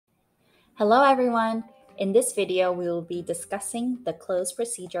Hello everyone! In this video, we will be discussing the Cloze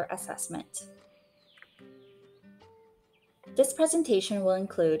procedure assessment. This presentation will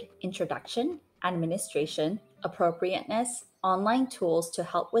include introduction, administration, appropriateness, online tools to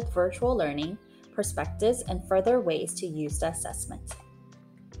help with virtual learning, perspectives, and further ways to use the assessment.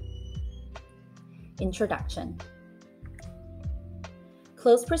 Introduction.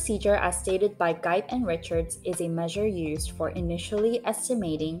 Cloze procedure, as stated by Gipe and Richards, is a measure used for initially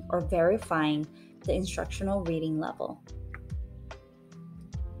estimating or verifying the instructional reading level.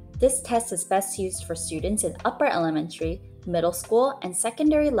 This test is best used for students in upper elementary, middle school, and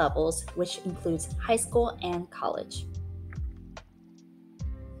secondary levels, which includes high school and college.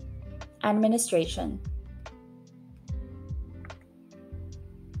 Administration.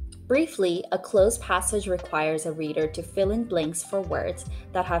 Briefly, a cloze passage requires a reader to fill in blanks for words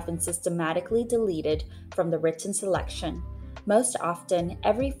that have been systematically deleted from the written selection. Most often,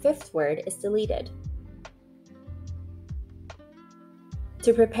 every fifth word is deleted.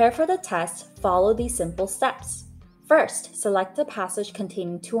 To prepare for the test, follow these simple steps. First, select a passage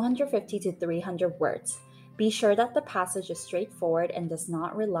containing 250 to 300 words. Be sure that the passage is straightforward and does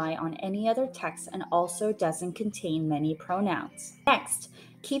not rely on any other text and also doesn't contain many pronouns. Next,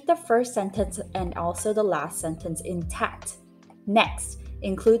 keep the first sentence and also the last sentence intact. Next,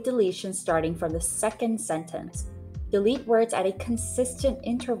 include deletions starting from the second sentence. Delete words at a consistent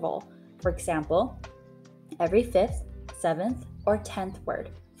interval, for example, every fifth, seventh, or 10th word,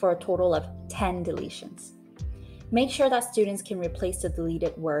 for a total of 10 deletions. Make sure that students can replace the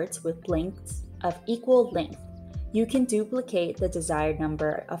deleted words with blanks of equal length. You can duplicate the desired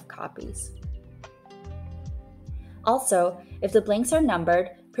number of copies. Also, if the blanks are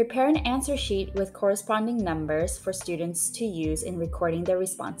numbered, prepare an answer sheet with corresponding numbers for students to use in recording their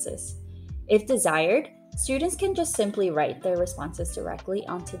responses. If desired, students can just simply write their responses directly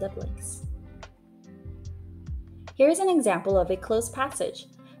onto the blanks. Here's an example of a cloze passage.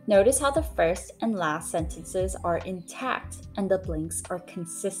 Notice how the first and last sentences are intact and the blanks are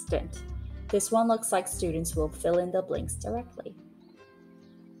consistent. This one looks like students will fill in the blanks directly.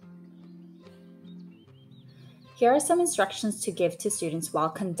 Here are some instructions to give to students while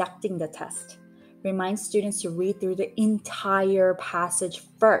conducting the test. Remind students to read through the entire passage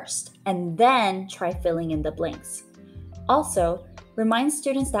first and then try filling in the blanks. Also, remind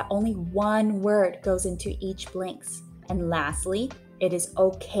students that only one word goes into each blanks. And lastly, it is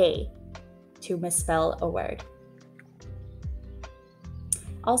okay to misspell a word.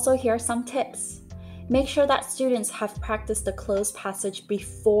 Also, here are some tips. Make sure that students have practiced the cloze passage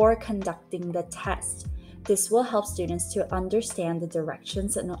before conducting the test. This will help students to understand the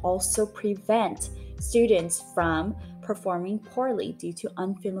directions and also prevent students from performing poorly due to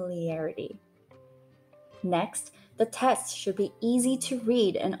unfamiliarity. Next, the test should be easy to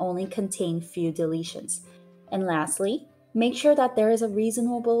read and only contain few deletions. And lastly, make sure that there is a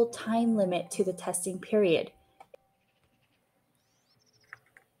reasonable time limit to the testing period.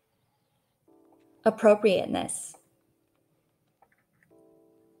 Appropriateness.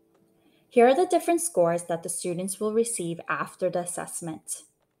 Here are the different scores that the students will receive after the assessment.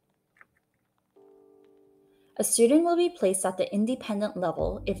 A student will be placed at the independent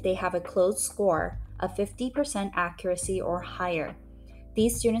level if they have a cloze score of 50% accuracy or higher.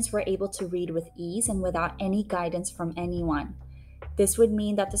 These students were able to read with ease and without any guidance from anyone. This would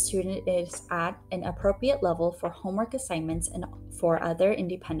mean that the student is at an appropriate level for homework assignments and for other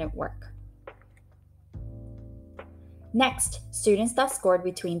independent work. Next, students that scored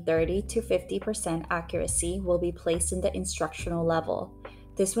between 30 to 50% accuracy will be placed in the instructional level.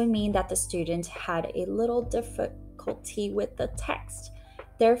 This would mean that the student had a little difficulty with the text.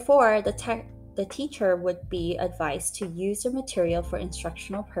 Therefore, the teacher would be advised to use the material for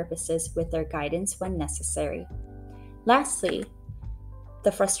instructional purposes with their guidance when necessary. Lastly,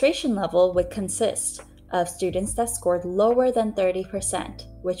 the frustration level would consist of students that scored lower than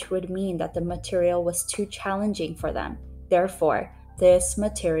 30%, which would mean that the material was too challenging for them. Therefore, this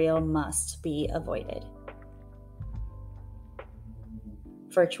material must be avoided.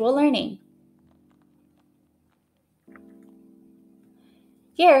 Virtual learning.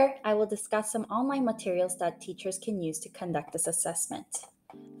 Here, I will discuss some online materials that teachers can use to conduct this assessment.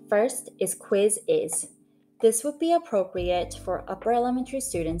 First is Quiz. This would be appropriate for upper elementary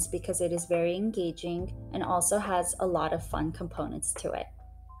students because it is very engaging and also has a lot of fun components to it.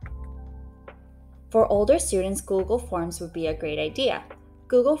 For older students, Google Forms would be a great idea.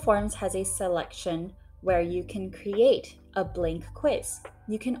 Google Forms has a selection where you can create a blank quiz.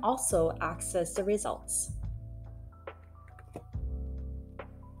 You can also access the results.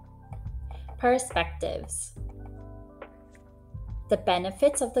 Perspectives. The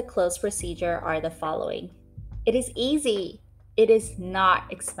benefits of the Cloze procedure are the following. It is easy, it is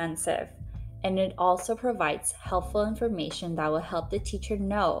not expensive, and it also provides helpful information that will help the teacher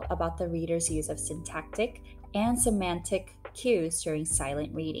know about the reader's use of syntactic and semantic cues during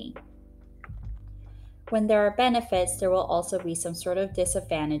silent reading. When there are benefits, there will also be some sort of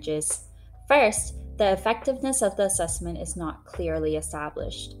disadvantages. First, the effectiveness of the assessment is not clearly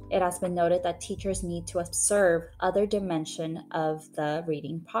established. It has been noted that teachers need to observe other dimension of the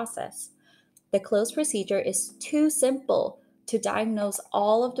reading process. The Cloze procedure is too simple to diagnose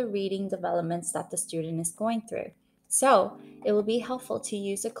all of the reading developments that the student is going through. So, it will be helpful to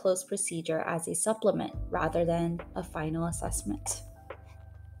use a Cloze procedure as a supplement rather than a final assessment.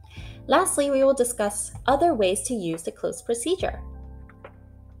 Lastly, we will discuss other ways to use the Cloze procedure.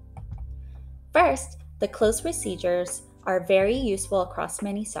 First, the Cloze procedures are very useful across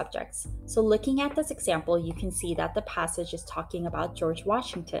many subjects. So looking at this example, you can see that the passage is talking about George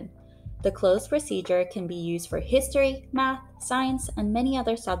Washington. The Cloze procedure can be used for history, math, science, and many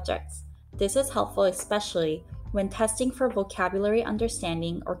other subjects. This is helpful especially when testing for vocabulary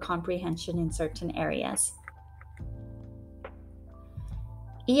understanding or comprehension in certain areas.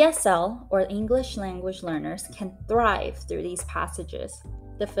 ESL, or English language learners, can thrive through these passages.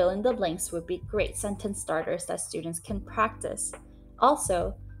 The fill in the blanks would be great sentence starters that students can practice.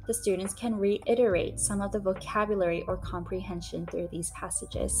 Also, the students can reiterate some of the vocabulary or comprehension through these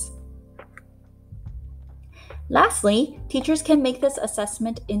passages. Lastly, teachers can make this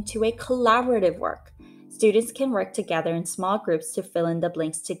assessment into a collaborative work. Students can work together in small groups to fill in the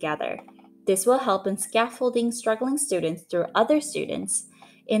blanks together. This will help in scaffolding struggling students through other students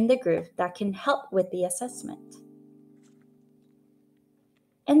in the group that can help with the assessment.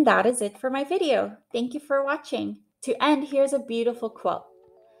 And that is it for my video. Thank you for watching. To end, here's a beautiful quote.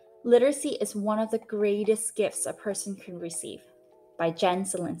 Literacy is one of the greatest gifts a person can receive, by Jen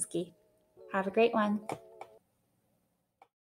Zielinski. Have a great one.